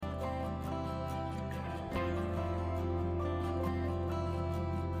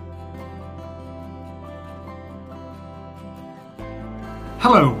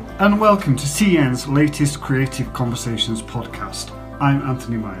Hello and welcome to CN's latest Creative Conversations podcast. I'm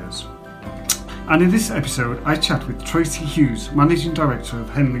Anthony Myers. And in this episode I chat with Tracy Hughes, Managing Director of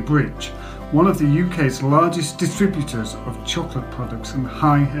Henley Bridge, one of the UK's largest distributors of chocolate products and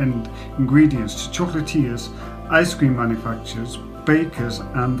high-end ingredients to chocolatiers, ice cream manufacturers, bakers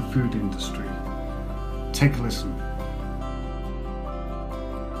and the food industry. Take a listen.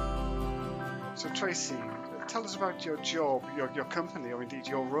 So Tracy, tell us about your job, your company, or indeed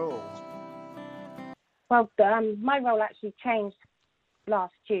your role. Well, my role actually changed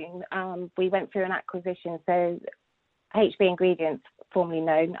last June. We went through an acquisition, so HB Ingredients, formerly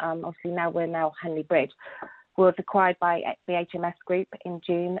known, obviously we're now Henley Bridge, was acquired by the HMS Group in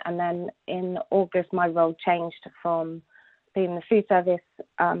June, and then in August my role changed from being the food service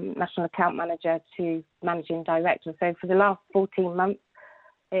national account manager to managing director. So for the last 14 months,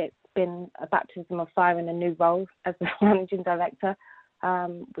 it's been a baptism of fire in a new role as the managing director.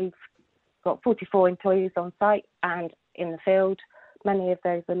 We've got 44 employees on site and in the field. Many of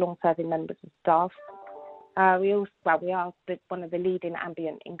those are long-serving members of staff. We are one of the leading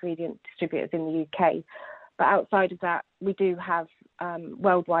ambient ingredient distributors in the UK. But outside of that, we do have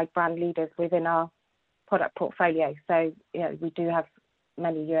worldwide brand leaders within our product portfolio. So, we do have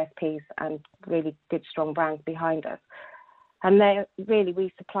many USPs and really good, strong brands behind us. And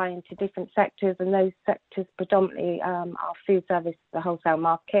we supply into different sectors, and those sectors predominantly are food service, the wholesale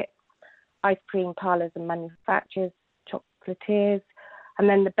market, ice cream parlours and manufacturers, chocolatiers, and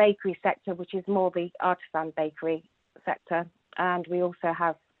then the bakery sector, which is more the artisan bakery sector. And we also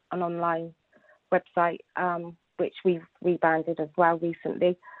have an online website, which we've rebranded as well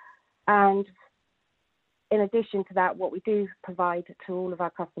recently. And in addition to that, what we do provide to all of our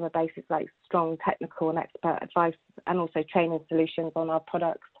customer base is like strong technical and expert advice, and also training solutions on our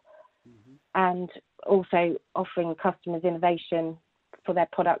products, and also offering customers innovation for their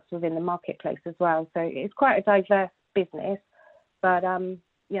products within the marketplace as well. So it's quite a diverse business, but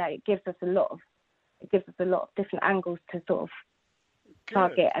it gives us a lot of different angles to sort of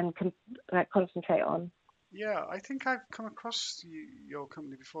target and concentrate on. Yeah, I think I've come across your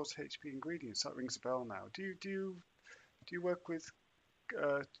company before. It's HB Ingredients. That rings a bell now. Do you work with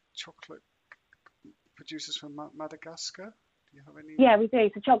chocolate producers from Madagascar? Do you have any? Yeah, we do.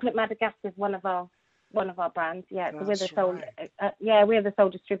 So Chocolate Madagascar is one of our brands. Yeah, so we're the sole. Right. We're the sole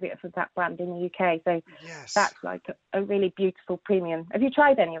distributor for that brand in the UK. So yes, that's like a really beautiful premium. Have you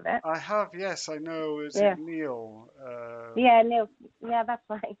tried any of it? I have. Yes, I know. Is it Neil? Yeah, Neil. Yeah, that's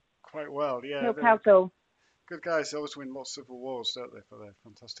right. Quite well. Yeah. Neil Cowtall. Good guys. They always win lots of awards, don't they, for their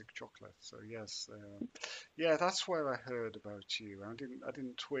fantastic chocolate? So yes, yeah, that's where I heard about you. I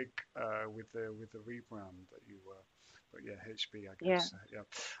didn't twig with the rebrand that you were, but yeah, HB, I guess.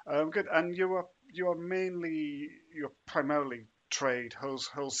 Yeah. Good. And you're primarily trade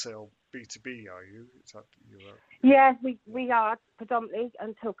wholesale B2B, are you? Is that Yeah, we are predominantly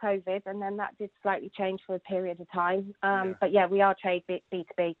until COVID, and then that did slightly change for a period of time. But yeah, we are trade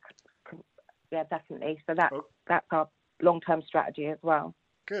B2B. Yeah, definitely. So that's our long-term strategy as well.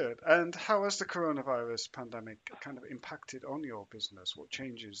 Good. And how has the coronavirus pandemic kind of impacted on your business? What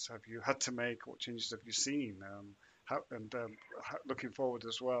changes have you had to make? What changes have you seen? Looking forward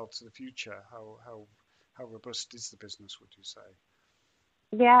as well to the future, how robust is the business, would you say?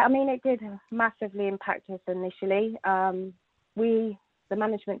 Yeah, I mean, it did massively impact us initially. The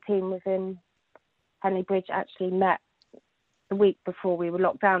management team within Henley Bridge actually met the week before we were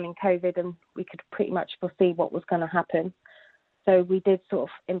locked down in COVID, and we could pretty much foresee what was going to happen. So we did sort of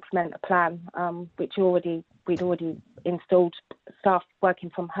implement a plan, which we'd already installed staff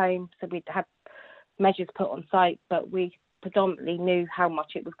working from home. So we'd had measures put on site, but we predominantly knew how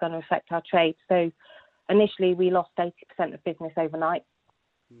much it was going to affect our trade. So initially we lost 80% of business overnight.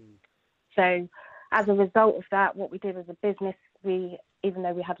 So as a result of that, what we did as a business, even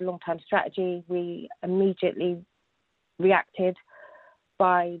though we had a long-term strategy, we immediately reacted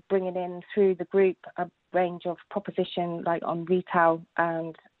by bringing in through the group a range of proposition like on retail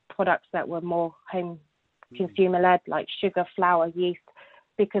and products that were more home consumer led, like sugar, flour, yeast,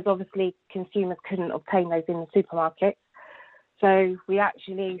 because obviously consumers couldn't obtain those in the supermarkets. So we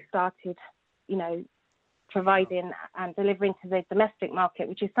actually started, providing and delivering to the domestic market,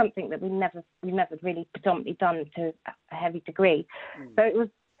 which is something that we've never really predominantly done to a heavy degree. So it was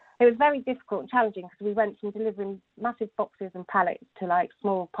very difficult and challenging, because we went from delivering massive boxes and pallets to like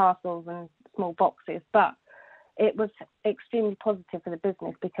small parcels and small boxes. But it was extremely positive for the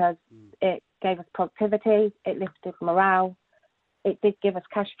business, because it gave us productivity, it lifted morale, it did give us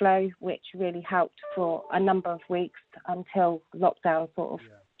cash flow, which really helped for a number of weeks until lockdown sort of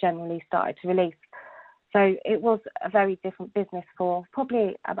generally started to release. So it was a very different business for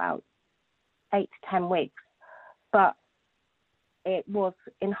probably about 8 to 10 weeks. But it was,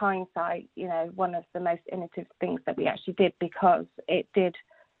 in hindsight, one of the most innovative things that we actually did, because it did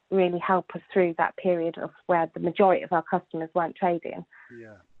really help us through that period of where the majority of our customers weren't trading.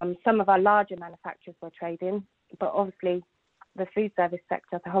 Yeah. Some of our larger manufacturers were trading, but obviously the food service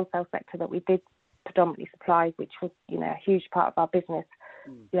sector, the wholesale sector that we did predominantly supply, which was, a huge part of our business,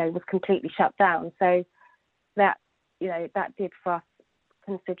 was completely shut down. So that, that did for us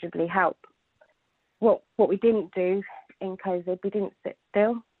considerably help. What we didn't do in COVID, we didn't sit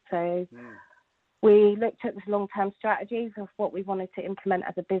still. So we looked at the long-term strategies of what we wanted to implement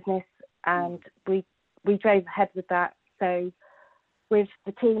as a business, and we drove ahead with that. So with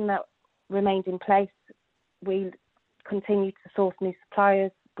the team that remained in place, we continued to source new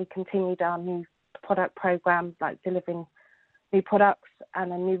suppliers. We continued our new product program, like delivering new products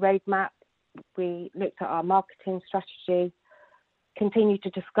and a new roadmap. We looked at our marketing strategy, continued to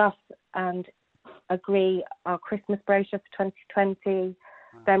discuss and agree our Christmas brochure for 2020.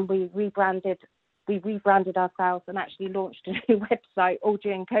 Then we rebranded ourselves and actually launched a new website all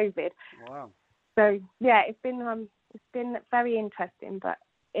during COVID. Wow. So yeah, it's been very interesting, but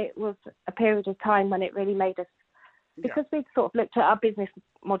it was a period of time when it really made us, because we sort of looked at our business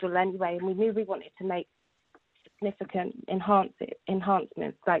model anyway, and we knew we wanted to make significant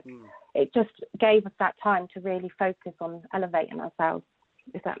enhancements. Like it just gave us that time to really focus on elevating ourselves,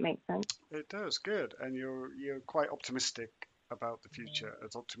 if that makes sense. It does. Good. And you're quite optimistic about the future,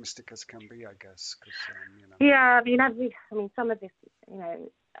 as optimistic as can be, I guess. 'Cause, Yeah, some of this,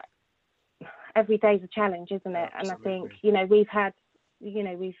 every day's a challenge, isn't it? Absolutely. And I think, we've had,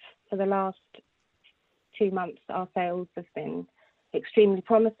 for the last 2 months, our sales have been extremely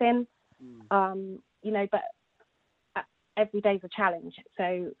promising. But every day's a challenge.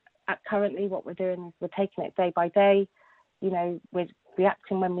 So currently what we're doing is we're taking it day by day. We're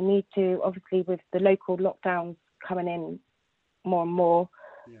reacting when we need to. Obviously, with the local lockdowns coming in more and more,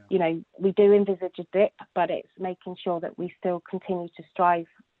 we do envisage a dip, but it's making sure that we still continue to strive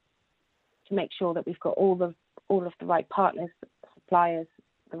to make sure that we've got all of the right partners, suppliers,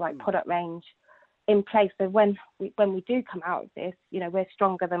 the right product range in place. So when we do come out of this, we're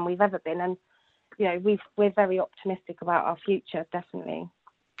stronger than we've ever been, and we're very optimistic about our future, definitely.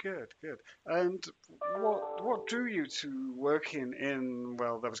 Good. And what drew you to working in,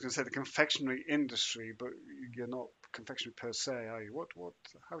 well, I was going to say the confectionery industry, but you're not confectionery per se, are you?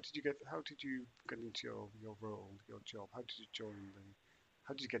 How did you get into your role, your job? How did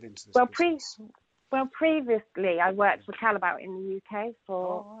you get into this business? Previously I worked for Callebaut in the UK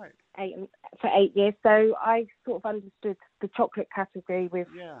for 8 years, so I sort of understood the chocolate category with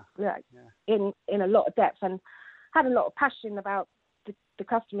in a lot of depth, and had a lot of passion about the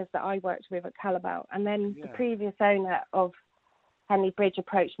customers that I worked with at Callebaut. And then the previous owner of Henley Bridge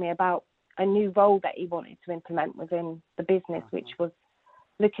approached me about a new role that he wanted to implement within the business, which was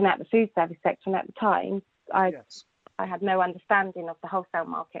looking at the food service sector. And at the time, I had no understanding of the wholesale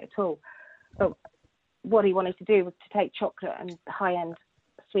market at all. But what he wanted to do was to take chocolate and high-end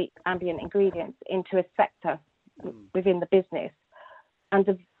sweet ambient ingredients into a sector within the business, and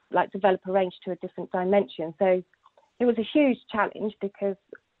develop a range to a different dimension. So it was a huge challenge, because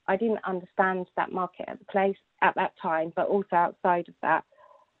I didn't understand that market at that time, but also outside of that,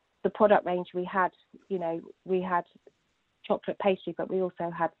 the product range we had, we had chocolate pastry, but we also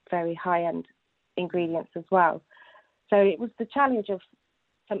had very high-end ingredients as well. So it was the challenge of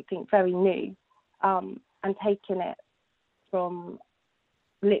something very new, and taking it from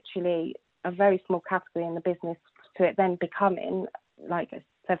literally a very small category in the business to it then becoming,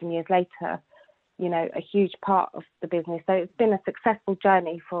 7 years later, a huge part of the business. So it's been a successful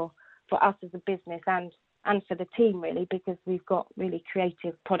journey for us as a business and for the team, really, because we've got really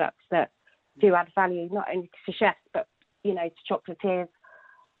creative products that do add value, not only to chefs, but, to chocolatiers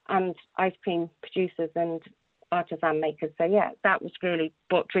and ice cream producers and artisan makers. So yeah, that was really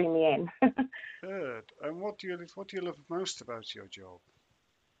what drew me in. Good. And what do you love most about your job?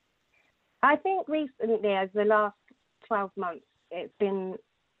 I think recently, as the last 12 months, it's been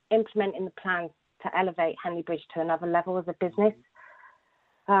implementing the plans to elevate Henley Bridge to another level as a business.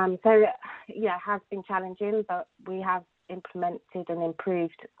 It has been challenging, but we have implemented and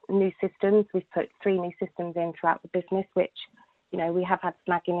improved new systems. We've put 3 new systems in throughout the business, which, we have had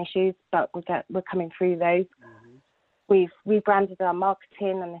snagging issues, but we're coming through those. We've rebranded our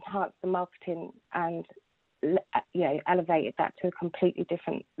marketing and enhanced the marketing and, elevated that to a completely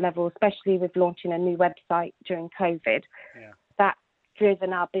different level, especially with launching a new website during COVID. That's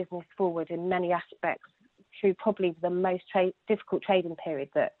driven our business forward in many aspects through probably the most difficult trading period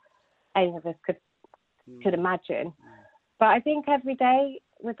that any of us could could imagine. But I think every day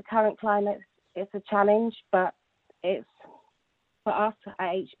with the current climate, it's a challenge. But it's for us at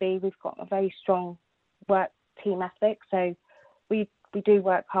HB, we've got a very strong work team ethic. So we do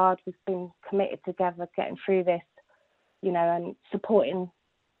work hard. We've been committed together, getting through this, and supporting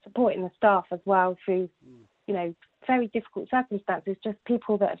the staff as well through, very difficult circumstances. Just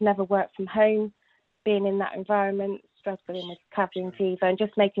people that have never worked from home, being in that environment, struggling with cabin fever, and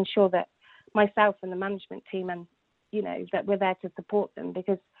just making sure that myself and the management team and that we're there to support them,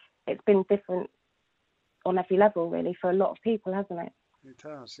 because it's been different on every level really for a lot of people, hasn't it? It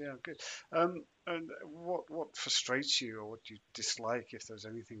has, yeah, good. And what frustrates you, or what do you dislike, if there's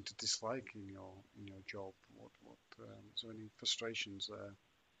anything to dislike in your job? What is there any frustrations there?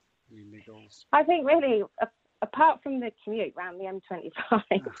 Any niggles? I think really, apart from the commute around the M25,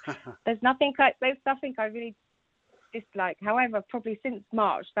 there's nothing I really dislike. However, probably since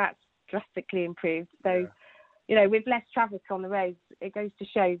March, that's drastically improved. So, with less traffic on the roads, it goes to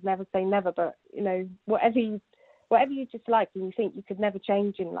show, never say never, but, whatever you dislike and you think you could never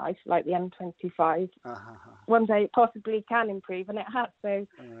change in life, like the M25, one day it possibly can improve, and it has. So,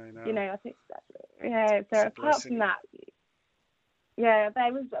 I think, so apart from that,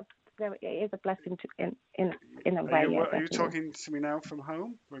 it is a blessing in a way. Are you talking to me now from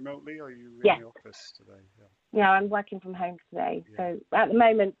home, remotely, or are you in the office today? Yeah, I'm working from home today. So at the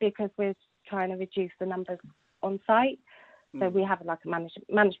moment, because we're trying to reduce the numbers on site, so we have like a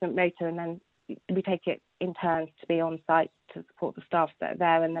management rota, and then we take it in turns to be on site to support the staff that are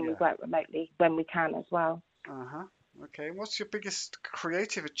there, and then we work remotely when we can as well. Okay. And what's your biggest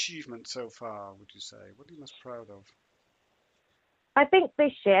creative achievement so far, would you say? What are you most proud of? I think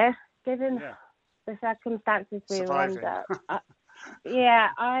this year, given the circumstances we were under,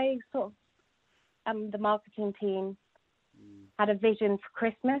 I sort of, the marketing team had a vision for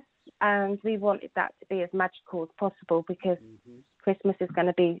Christmas, and we wanted that to be as magical as possible, because Christmas is going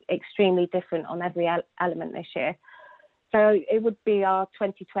to be extremely different on every element this year. So it would be our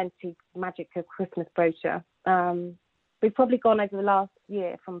 2020 Magic of Christmas brochure. We've probably gone over the last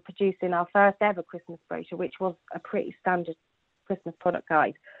year from producing our first ever Christmas brochure, which was a pretty standard Christmas product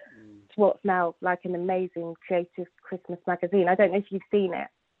guide, to what's now like an amazing creative Christmas magazine. I don't know if you've seen it.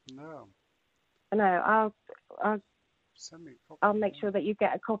 No. I'll make sure that you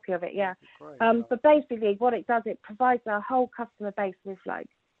get a copy of it. Yeah. But basically, what it does, it provides our whole customer base with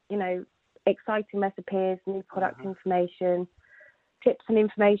exciting recipes, new product information, tips and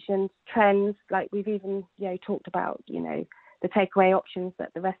information, trends. Like we've even talked about the takeaway options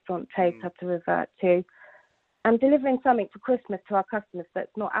that the restaurant trades have to revert to, and delivering something for Christmas to our customers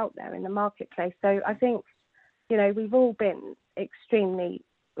that's not out there in the marketplace. So I think we've all been extremely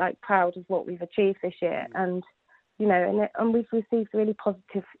proud of what we've achieved this year, and and we've received really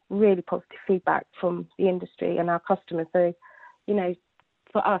positive feedback from the industry and our customers. So,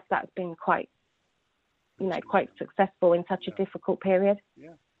 for us, that's been quite successful in such a difficult period.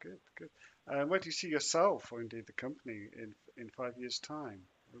 Yeah, good. Where do you see yourself, or indeed the company, in 5 years' time?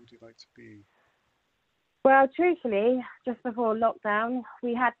 Where would you like to be? Well, truthfully, just before lockdown,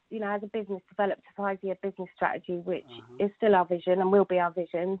 we had, as a business, developed a 5-year business strategy, which is still our vision and will be our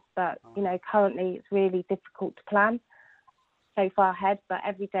vision. But, currently it's really difficult to plan so far ahead, but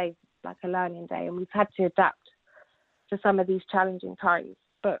every day is like a learning day, and we've had to adapt to some of these challenging times,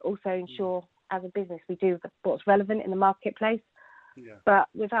 but also ensure as a business we do what's relevant in the marketplace. But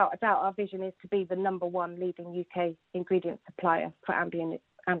without a doubt, our vision is to be the #1 leading UK ingredient supplier for ambient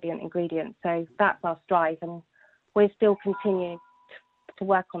ingredients. So that's our strive, and we're still continuing to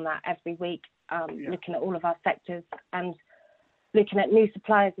work on that every week, looking at all of our sectors and looking at new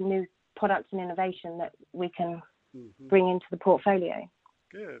suppliers and new products and innovation that we can bring into the portfolio.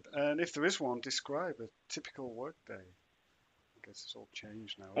 Good. And if there is one, describe a typical work day. I guess it's all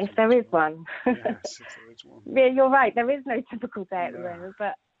changed now. If there is one. Yes, if there is one. Yeah, you're right. There is no typical day at the moment,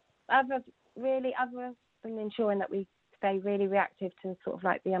 but other than ensuring that we stay really reactive to sort of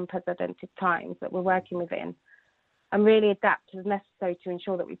like the unprecedented times that we're working within, and really adapt as necessary to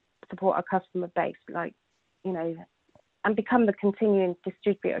ensure that we support our customer base, and become the continuing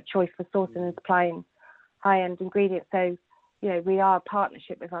distributor of choice for sourcing and supplying high-end ingredients. So, we are a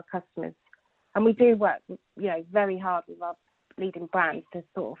partnership with our customers, and we do work, very hard with our leading brands to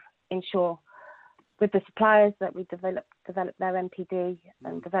sort of ensure with the suppliers that we develop their NPD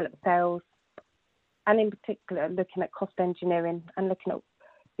and develop sales, and in particular looking at cost engineering and looking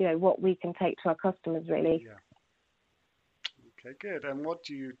at what we can take to our customers really. Okay, good. And what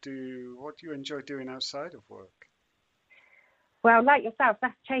do you enjoy doing outside of work? Well, like yourself,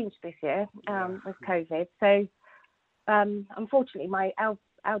 that's changed this year with COVID. So unfortunately my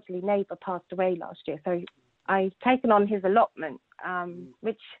elderly neighbour passed away last year, so I've taken on his allotment,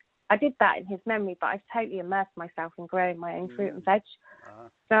 which I did that in his memory, but I've totally immersed myself in growing my own fruit and veg.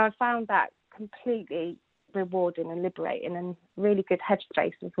 So I found that completely rewarding and liberating, and really good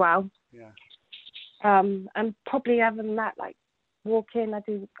headspace as well. Yeah. And probably other than that, like walking, I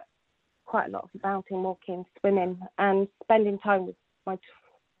do quite a lot of mountain walking, swimming, and spending time with my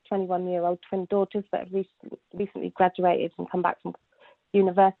 21-year-old twin daughters that have recently graduated and come back from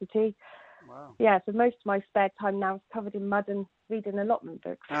university. Wow. Yeah, so most of my spare time now is covered in mud and reading allotment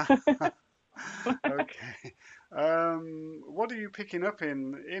books. Okay. What are you picking up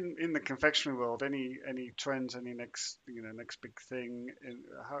in the confectionery world? Any trends? Any next big thing?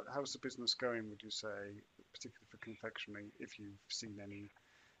 How's the business going? Would you say, particularly for confectionery, if you've seen any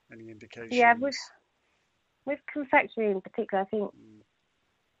indications? Yeah, with confectionery in particular, I think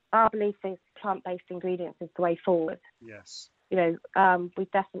our belief is plant-based ingredients is the way forward. Yes. We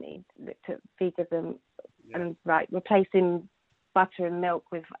definitely looked at veganism and replacing butter and milk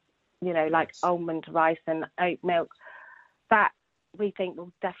with, like almond rice and oat milk. That we think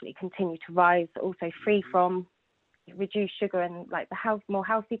will definitely continue to rise. Also, free from reduced sugar and like the more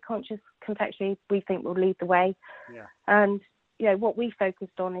healthy conscious confectionery, we think will lead the way. Yeah. And what we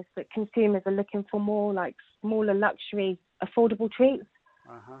focused on is that consumers are looking for more like smaller luxury, affordable treats.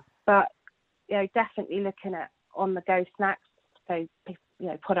 But definitely looking at on-the-go snacks. So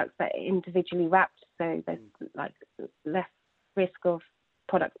products that are individually wrapped, so there's like less risk of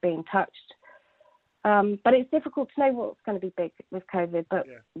products being touched. But it's difficult to know what's going to be big with COVID. But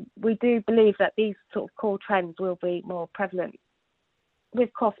we do believe that these sort of core trends will be more prevalent,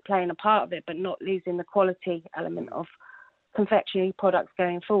 with cost playing a part of it, but not losing the quality element of confectionery products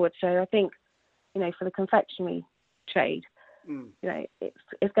going forward. So I think, for the confectionery trade,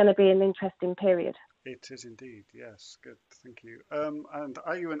 it's going to be an interesting period. It is indeed, yes. Good, thank you. And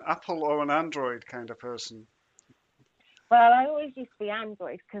are you an Apple or an Android kind of person? Well, I always used to be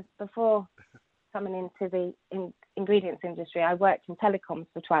Android, because before coming into the ingredients industry, I worked in telecoms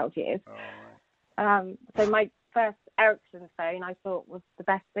for 12 years. Oh, right. So my first Ericsson phone I thought was the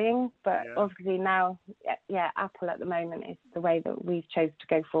best thing, but obviously now, Apple at the moment is the way that we've chosen to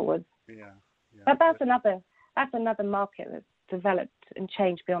go forward. Yeah. But that's another market that's developed and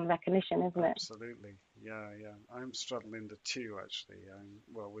changed beyond recognition, isn't it? Absolutely. Yeah. I'm straddling the two actually.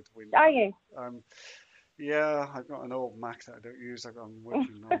 With Windows. Are you? Yeah, I've got an old Mac that I don't use. I'm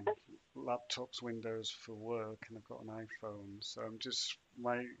working on laptops, Windows for work, and I've got an iPhone. So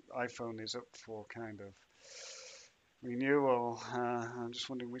my iPhone is up for kind of renewal. I'm just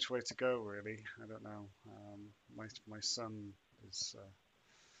wondering which way to go, really. I don't know. My son is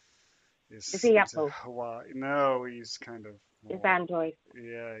he Apple? Hawaii. No, he's kind of more, it's Android.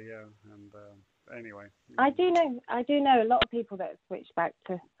 Yeah, and anyway. I do know a lot of people that have switched back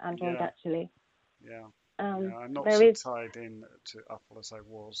to Android actually. Yeah. I'm not tied in to Apple as I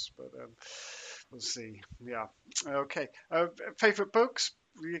was, but we'll see. Yeah. Okay. Favorite books?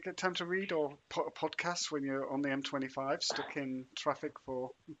 Do you get time to read, or podcasts when you're on the M25 stuck in traffic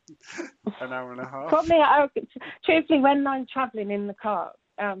for an hour and a half? Probably, truthfully, when I'm travelling in the car,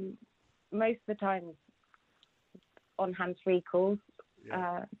 most of the time on hands-free calls,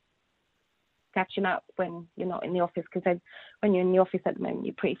 catching up when you're not in the office, because then when you're in the office at the moment,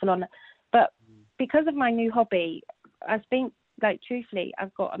 you're pretty full on. But because of my new hobby, I think, truthfully,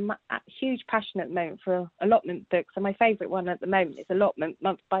 I've got a huge passion at the moment for allotment books, and my favourite one at the moment is Allotment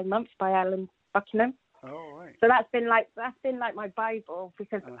Month by Month by Alan Buckingham. Oh, right. So that's been like my Bible,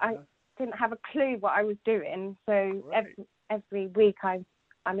 because I didn't have a clue what I was doing. So every week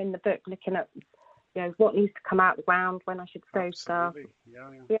I'm in the book looking at what needs to come out of the ground, when I should sow stuff.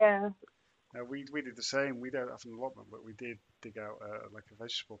 Yeah. We did the same. We don't have an allotment, but we did dig out a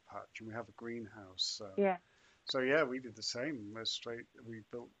vegetable patch, and we have a greenhouse. So we did the same. We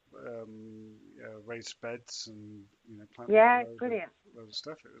built raised beds and planted brilliant. loads of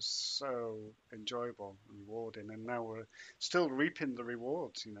stuff. It was so enjoyable and rewarding. And now we're still reaping the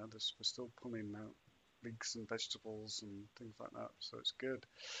rewards. We're still pulling out leeks and vegetables and things like that. So it's good.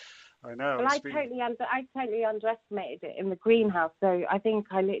 I know. Well, I totally underestimated it in the greenhouse. So I think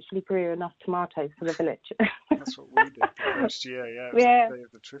I literally grew enough tomatoes for the village. That's what we did the first year. It was the day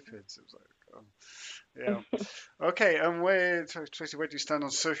of the Triffids. It was Okay, and Tracy, where do you stand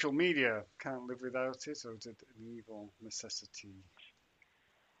on social media? Can't live without it, or is it an evil necessity?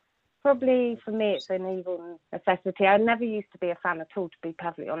 Probably for me, it's an evil necessity. I never used to be a fan at all, to be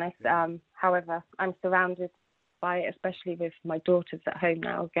perfectly honest. However, I'm surrounded by it, especially with my daughters at home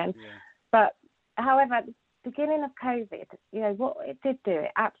now again. But however, at the beginning of COVID, what it did do,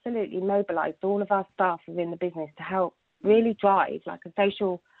 it absolutely mobilised all of our staff within the business to help really drive like a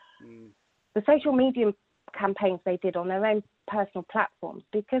social, the social media campaigns they did on their own personal platforms,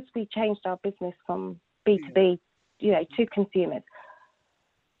 because we changed our business from B2B, to consumers.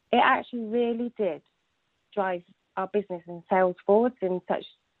 It actually really did drive our business and sales forwards in such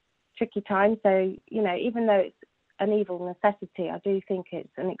tricky times. So, even though it's an evil necessity, I do think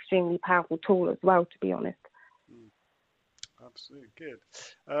it's an extremely powerful tool as well, to be honest. Absolutely. Good.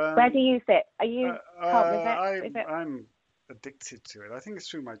 Where do you sit? Are you part with it? I'm addicted to it. I think it's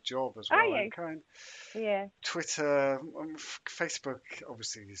through my job as well. Are you? Yeah. Twitter, Facebook,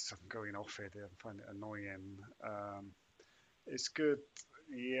 obviously, I'm going off it. I find it annoying. It's good.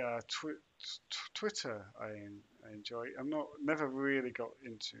 Yeah, Twitter, I enjoy. Never really got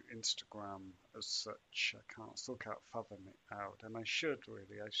into Instagram as such. Still can't fathom it out, and I should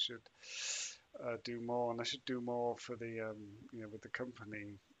really. I should do more, and I should do more for the with the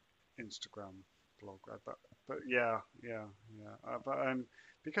company Instagram blog. But yeah. But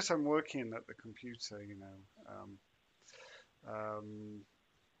because I'm working at the computer,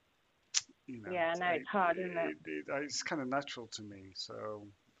 Yeah, no, it's hard, isn't it? It's kind of natural to me.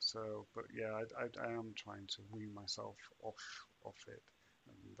 But yeah, I am trying to wean myself off it,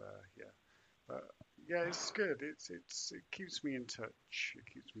 and but yeah, it's good. It keeps me in touch. It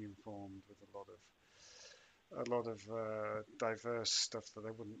keeps me informed with a lot of diverse stuff that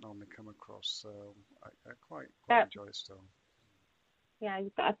I wouldn't normally come across. So I quite enjoy it still. Yeah,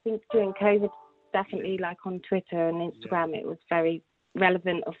 I think during COVID, definitely like on Twitter and Instagram, it was very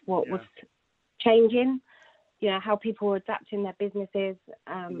relevant of what was changing, how people were adapting their businesses,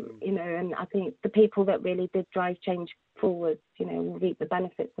 and I think the people that really did drive change forward, will reap the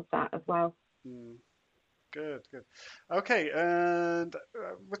benefits of that as well. Good. Okay, and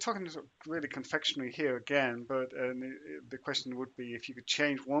we're talking really confectionery here again, but the question would be, if you could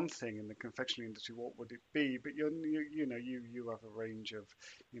change one thing in the confectionery industry, what would it be? But you have a range of,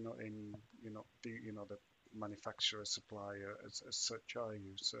 you're not the manufacturer supplier as such, are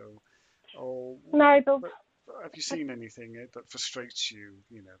you? So, no, but have you seen anything that frustrates you,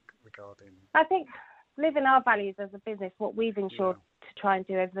 regarding? I think living our values as a business, what we've ensured to try and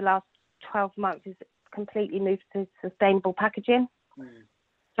do over the last 12 months is completely moved to sustainable packaging.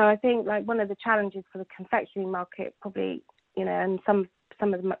 So I think like one of the challenges for the confectionery market probably, and some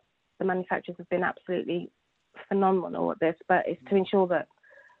of the manufacturers have been absolutely phenomenal at this, but it's to ensure that,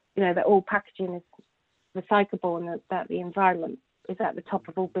 that all packaging is recyclable and that the environment is at the top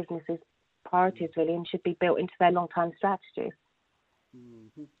of all businesses' priorities really, and should be built into their long-term strategy.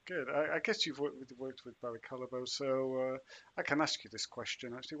 Good. I guess you've worked with Barry Callebaut, so I can ask you this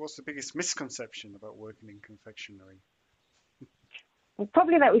question actually. What's the biggest misconception about working in confectionery? Well,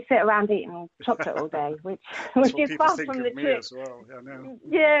 probably that we sit around eating chocolate all day, which is far from the truth. As well. I know.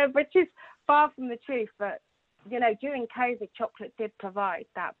 Yeah, which is far from the truth. But during COVID, chocolate did provide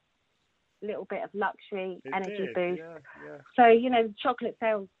that little bit of luxury, energy boost. Yeah. So the chocolate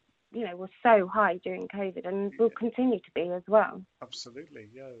sales was so high during COVID, and will continue to be as well. Absolutely,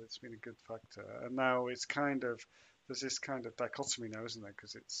 yeah, it's been a good factor. And now it's there's this kind of dichotomy now, isn't there?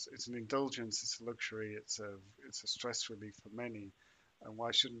 Because it's an indulgence, it's a luxury, it's a stress relief for many, and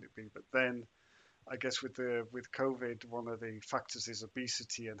why shouldn't it be? But then, I guess with COVID, one of the factors is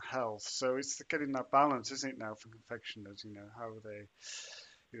obesity and health. So it's getting that balance, isn't it, now for confectioners? How they,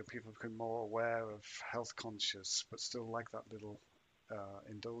 people become more aware of health conscious, but still like that little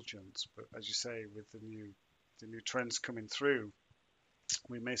indulgence. But as you say, with the new trends coming through,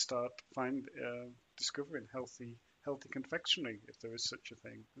 we may start discovering healthy confectionery, if there is such a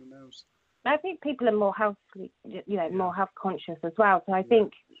thing. Who knows? I think people are more healthy, more health conscious as well. So I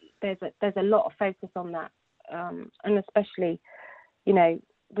think there's a lot of focus on that, and especially,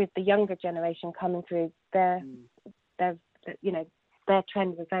 with the younger generation coming through, their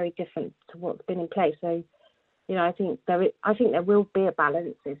trends are very different to what's been in place. So, I think there will be a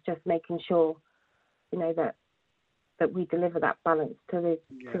balance. It's just making sure, that we deliver that balance to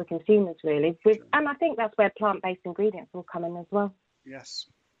the consumers really. And I think that's where plant-based ingredients will come in as well. Yes.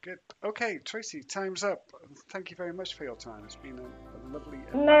 Good. Okay, Tracy, time's up. Thank you very much for your time. It's been a lovely...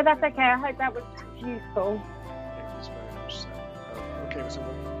 No, that's okay. I hope that was useful. It was very much so. Okay, so